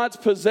of God's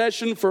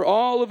possession for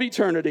all of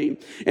eternity.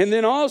 And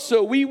then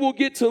also we will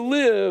get to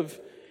live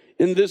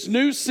in this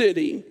new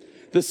city,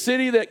 the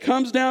city that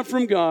comes down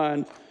from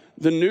God,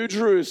 the New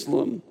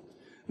Jerusalem.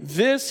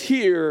 This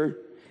here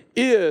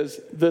is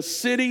the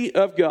city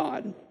of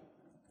God.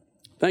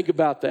 Think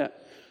about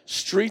that.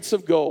 Streets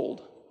of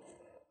gold,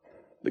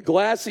 the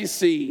glassy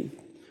sea,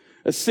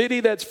 a city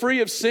that's free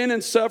of sin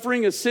and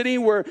suffering, a city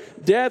where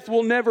death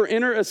will never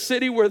enter, a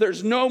city where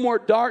there's no more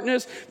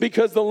darkness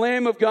because the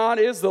Lamb of God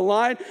is the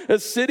light, a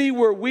city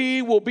where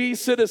we will be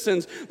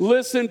citizens.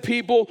 Listen,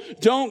 people,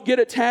 don't get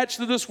attached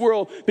to this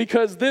world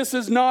because this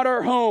is not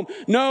our home.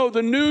 No,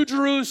 the New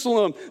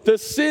Jerusalem, the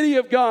city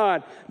of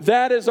God,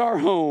 that is our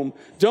home.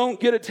 Don't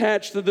get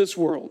attached to this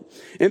world.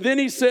 And then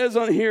he says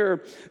on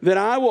here that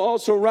I will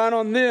also write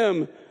on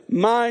them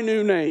my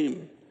new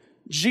name,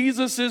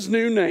 Jesus'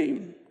 new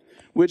name,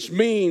 which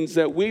means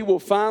that we will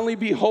finally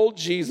behold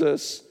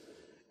Jesus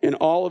in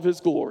all of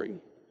his glory.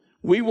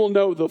 We will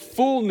know the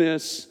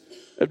fullness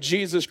of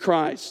Jesus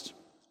Christ.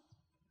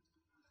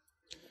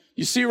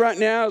 You see, right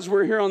now, as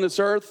we're here on this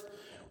earth,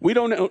 we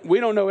don't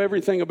know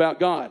everything about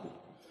God.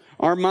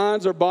 Our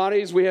minds, our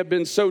bodies, we have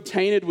been so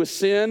tainted with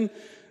sin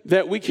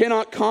that we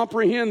cannot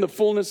comprehend the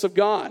fullness of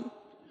God.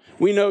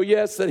 We know,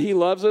 yes, that he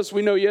loves us.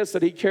 We know, yes,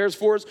 that he cares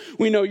for us.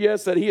 We know,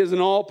 yes, that he is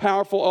an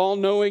all-powerful,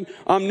 all-knowing,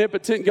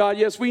 omnipotent God.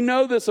 Yes, we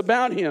know this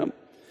about him.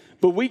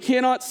 But we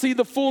cannot see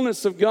the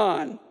fullness of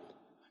God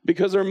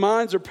because our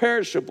minds are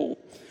perishable.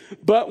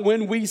 But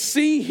when we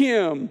see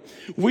him,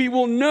 we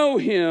will know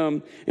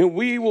him, and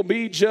we will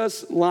be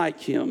just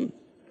like him.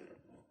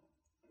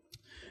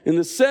 And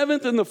the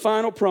seventh and the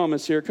final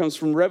promise here comes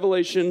from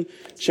Revelation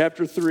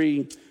chapter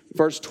 3,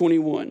 verse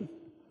 21.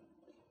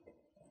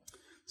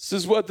 This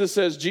is what this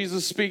says.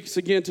 Jesus speaks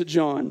again to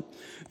John.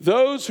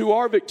 Those who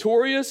are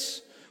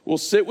victorious will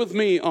sit with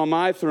me on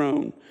my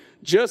throne,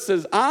 just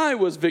as I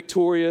was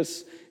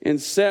victorious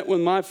and sat with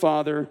my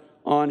Father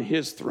on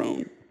his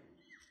throne.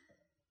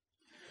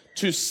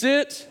 To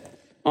sit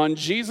on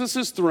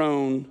Jesus'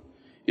 throne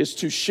is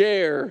to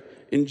share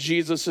in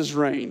Jesus'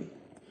 reign.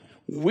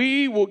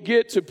 We will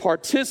get to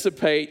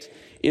participate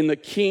in the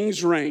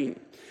King's reign.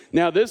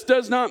 Now, this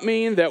does not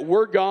mean that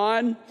we're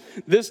God.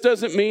 This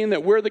doesn't mean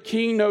that we're the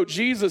king. No,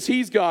 Jesus,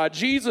 he's God.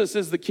 Jesus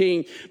is the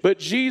king. But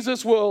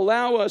Jesus will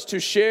allow us to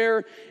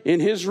share in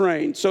his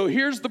reign. So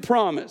here's the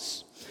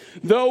promise.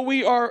 Though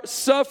we are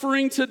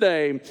suffering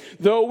today,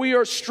 though we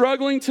are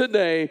struggling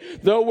today,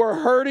 though we're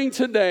hurting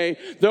today,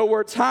 though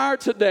we're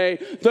tired today,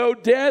 though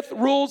death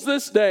rules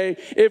this day,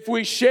 if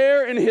we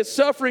share in his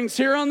sufferings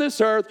here on this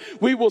earth,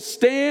 we will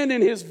stand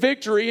in his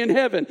victory in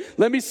heaven.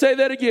 Let me say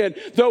that again.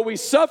 Though we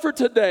suffer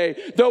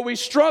today, though we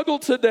struggle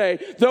today,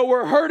 though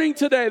we're hurting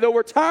today, though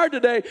we're tired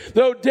today,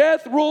 though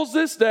death rules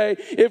this day,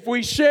 if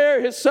we share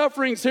his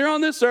sufferings here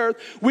on this earth,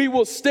 we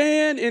will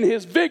stand in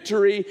his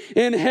victory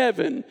in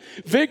heaven.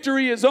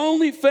 Victory is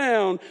only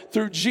found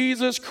through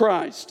Jesus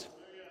Christ.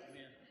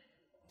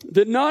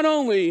 That not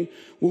only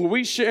will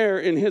we share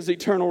in his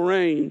eternal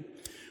reign,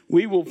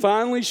 we will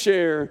finally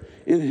share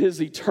in his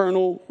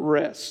eternal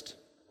rest.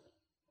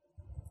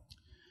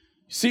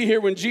 See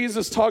here when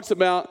Jesus talks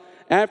about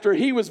after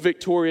he was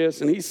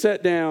victorious and he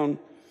sat down,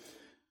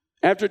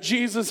 after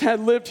Jesus had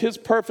lived his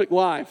perfect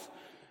life,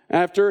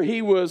 after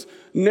he was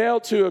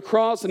nailed to a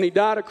cross and he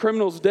died a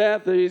criminal's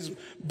death, he's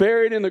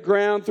buried in the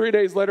ground. 3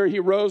 days later, he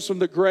rose from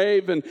the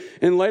grave,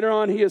 and later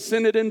on, he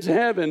ascended into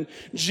heaven.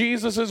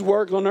 Jesus'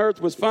 work on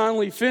earth was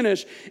finally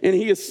finished, and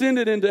he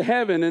ascended into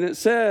heaven, and it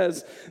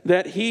says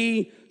that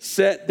he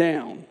sat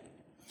down.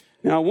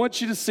 Now, I want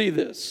you to see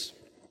this.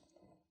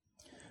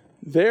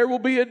 There will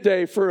be a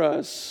day for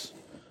us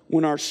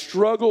when our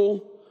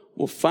struggle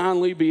will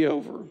finally be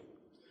over.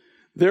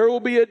 There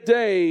will be a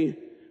day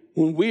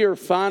when we are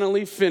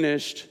finally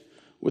finished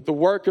with the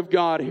work of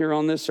God here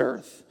on this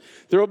earth.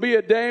 There will be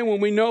a day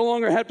when we no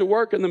longer have to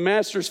work in the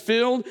master's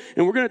field,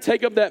 and we're going to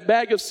take up that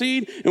bag of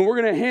seed and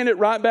we're going to hand it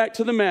right back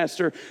to the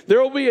master.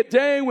 There will be a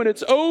day when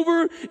it's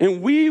over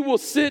and we will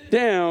sit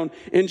down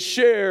and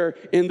share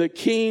in the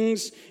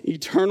King's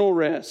eternal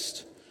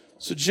rest.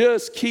 So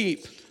just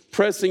keep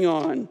pressing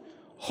on.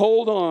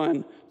 Hold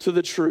on to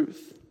the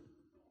truth.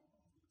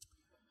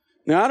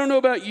 Now, I don't know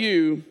about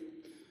you,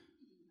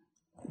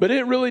 but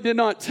it really did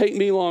not take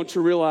me long to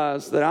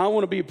realize that I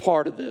want to be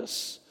part of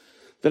this,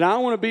 that I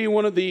want to be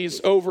one of these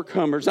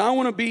overcomers. I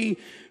want to be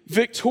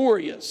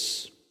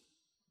victorious.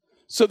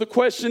 So the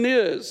question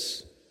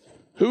is,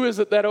 who is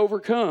it that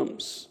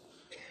overcomes?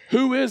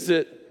 Who is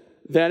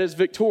it that is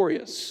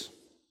victorious?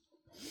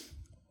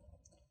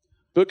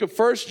 Book of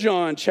 1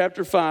 John,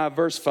 chapter 5,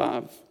 verse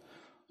 5.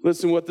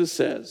 Listen what this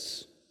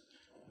says.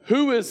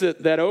 Who is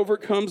it that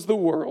overcomes the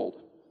world?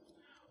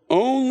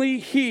 Only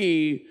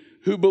he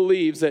who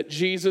believes that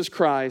Jesus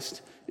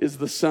Christ is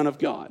the Son of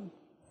God.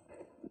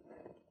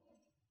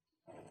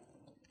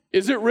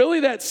 Is it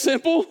really that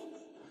simple?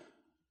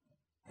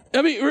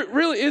 I mean,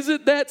 really, is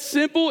it that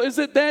simple? Is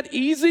it that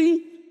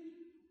easy?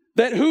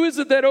 That who is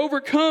it that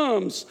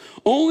overcomes?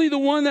 Only the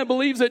one that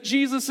believes that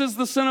Jesus is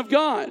the Son of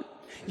God.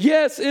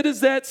 Yes, it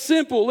is that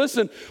simple.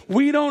 Listen,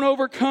 we don't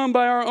overcome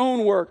by our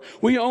own work.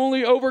 We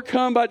only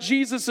overcome by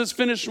Jesus'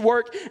 finished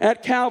work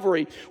at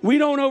Calvary. We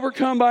don't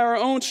overcome by our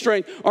own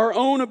strength, our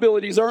own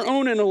abilities, our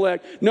own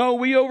intellect. No,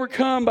 we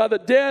overcome by the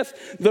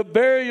death, the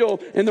burial,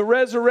 and the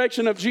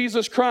resurrection of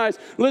Jesus Christ.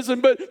 Listen,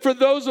 but for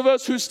those of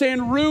us who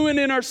stand ruined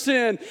in our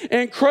sin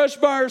and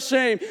crushed by our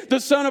shame, the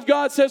Son of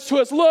God says to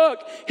us,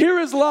 look, here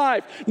is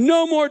life,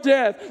 no more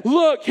death.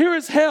 Look, here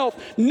is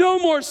health, no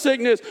more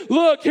sickness.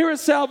 Look, here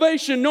is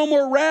salvation, no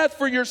more wrath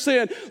for your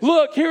sin.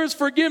 Look, here is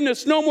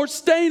forgiveness, no more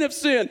stain of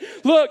sin.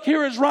 Look,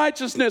 here is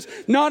righteousness,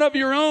 not of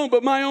your own,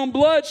 but my own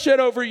blood shed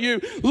over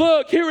you.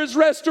 Look, here is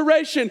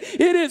restoration.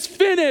 It is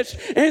finished,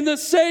 and the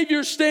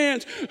Savior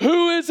stands.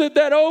 Who is it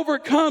that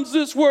overcomes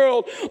this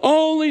world?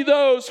 Only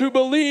those who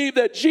believe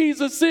that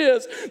Jesus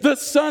is the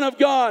Son of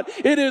God.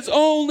 It is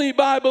only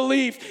by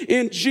belief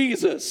in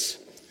Jesus.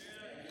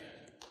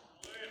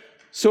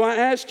 So I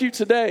ask you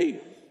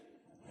today,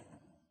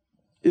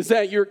 is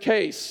that your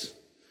case?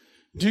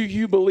 Do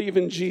you believe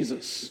in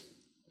Jesus?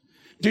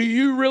 Do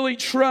you really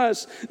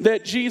trust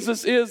that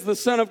Jesus is the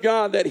Son of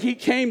God, that he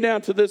came down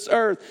to this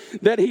earth,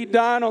 that he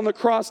died on the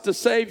cross to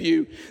save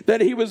you,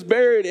 that he was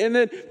buried, and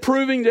then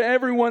proving to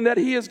everyone that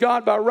he is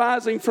God by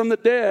rising from the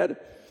dead?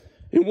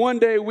 And one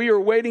day we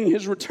are waiting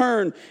his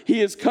return.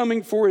 He is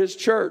coming for his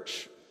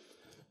church.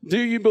 Do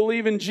you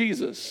believe in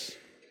Jesus?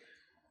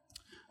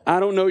 I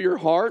don't know your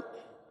heart.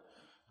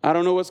 I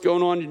don't know what's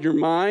going on in your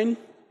mind,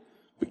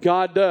 but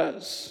God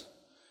does.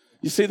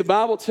 You see, the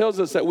Bible tells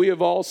us that we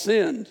have all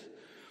sinned.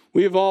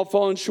 We have all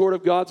fallen short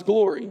of God's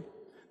glory.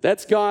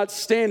 That's God's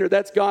standard.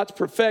 That's God's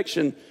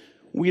perfection.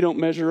 We don't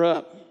measure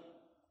up.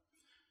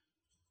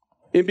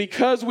 And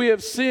because we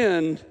have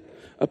sinned,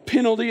 a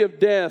penalty of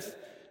death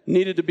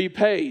needed to be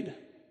paid.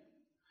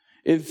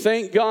 And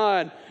thank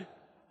God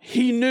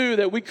he knew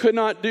that we could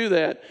not do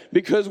that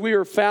because we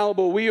are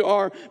fallible. We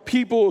are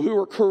people who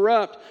are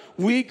corrupt.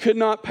 We could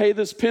not pay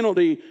this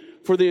penalty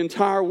for the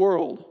entire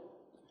world.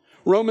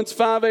 Romans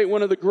 5:8,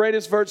 one of the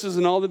greatest verses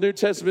in all the New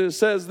Testament, it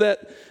says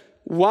that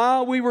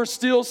while we were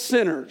still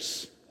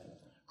sinners,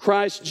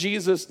 Christ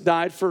Jesus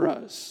died for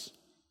us.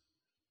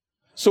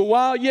 So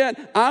while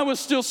yet I was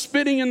still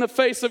spitting in the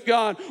face of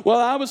God, while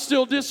I was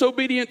still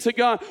disobedient to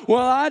God,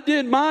 while I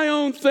did my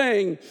own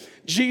thing,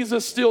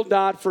 Jesus still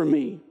died for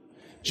me.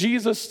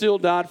 Jesus still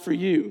died for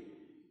you.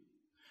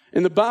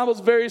 And the Bible's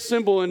very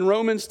simple. In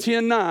Romans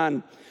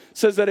 10:9,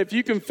 says that if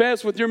you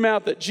confess with your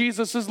mouth that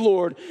Jesus is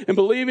Lord and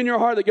believe in your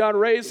heart that God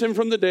raised him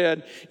from the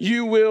dead,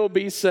 you will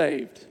be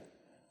saved.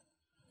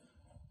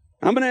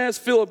 I'm going to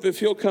ask Philip if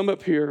he'll come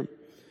up here.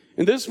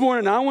 And this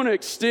morning, I want to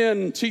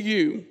extend to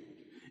you,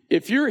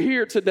 if you're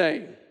here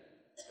today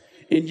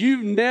and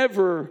you've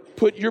never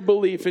put your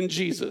belief in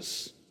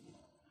Jesus,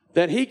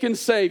 that he can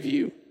save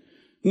you,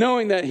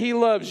 knowing that he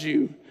loves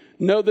you,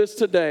 know this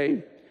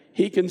today,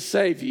 he can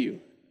save you.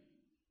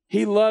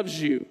 He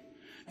loves you.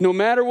 No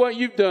matter what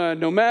you've done,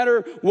 no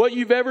matter what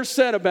you've ever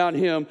said about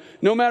him,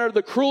 no matter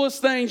the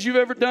cruelest things you've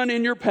ever done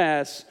in your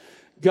past,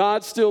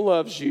 God still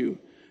loves you.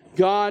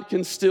 God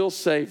can still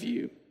save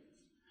you.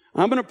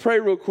 I'm going to pray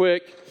real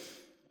quick,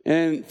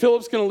 and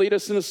Philip's going to lead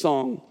us in a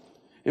song.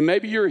 And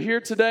maybe you're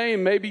here today,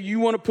 and maybe you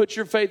want to put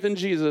your faith in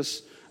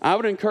Jesus. I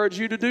would encourage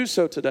you to do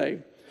so today.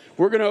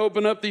 We're going to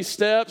open up these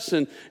steps,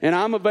 and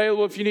I'm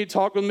available if you need to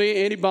talk with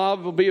me. Andy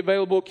Bob will be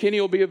available.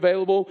 Kenny will be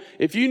available.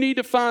 If you need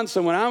to find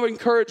someone, I would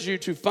encourage you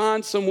to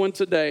find someone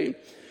today,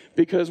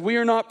 because we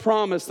are not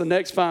promised the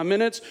next 5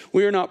 minutes.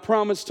 We are not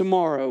promised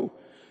tomorrow.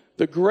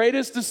 The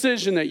greatest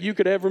decision that you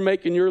could ever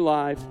make in your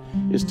life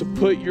is to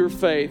put your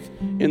faith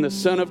in the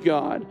Son of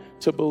God,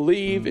 to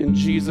believe in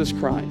Jesus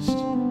Christ.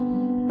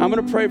 I'm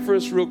going to pray for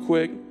us real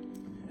quick,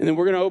 and then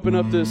we're going to open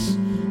up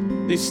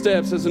these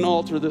steps as an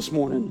altar this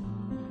morning.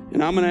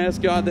 And I'm going to ask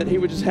God that he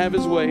would just have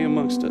his way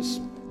amongst us.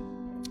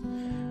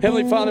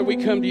 Heavenly Father, we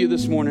come to you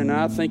this morning, and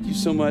I thank you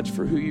so much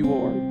for who you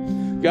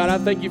are. God, I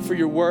thank you for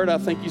your word. I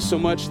thank you so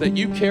much that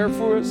you care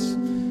for us.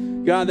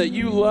 God, that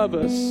you love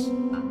us.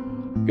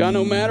 God,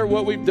 no matter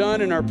what we've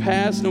done in our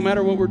past, no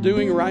matter what we're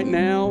doing right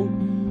now,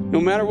 no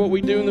matter what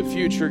we do in the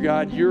future,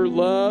 God, your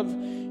love,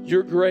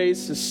 your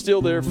grace is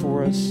still there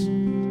for us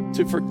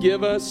to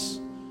forgive us,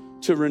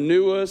 to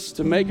renew us,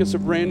 to make us a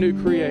brand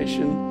new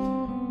creation.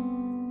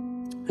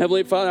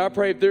 Heavenly Father, I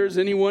pray if there's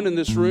anyone in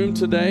this room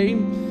today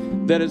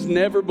that has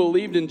never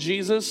believed in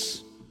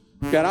Jesus,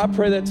 God, I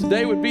pray that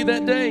today would be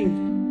that day.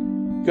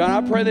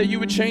 God, I pray that you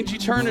would change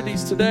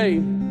eternities today.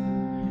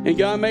 And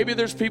God, maybe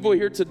there's people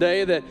here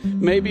today that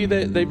maybe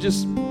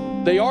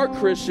they are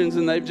Christians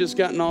and they've just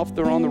gotten off,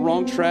 they're on the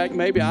wrong track.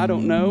 Maybe, I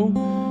don't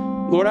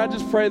know. Lord, I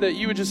just pray that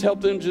you would just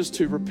help them just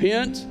to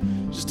repent,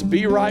 just to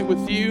be right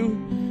with you.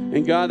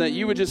 And God, that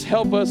you would just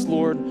help us,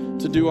 Lord,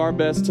 to do our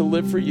best to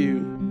live for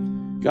you.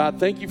 God,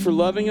 thank you for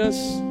loving us.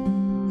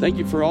 Thank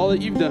you for all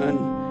that you've done.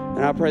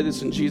 And I pray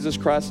this in Jesus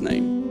Christ's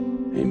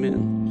name.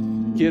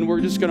 Amen. Again,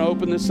 we're just going to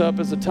open this up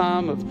as a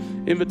time of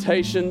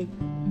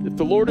invitation. If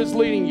the Lord is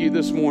leading you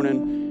this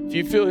morning, if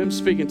you feel him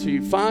speaking to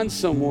you, find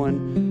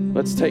someone.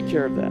 Let's take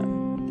care of that.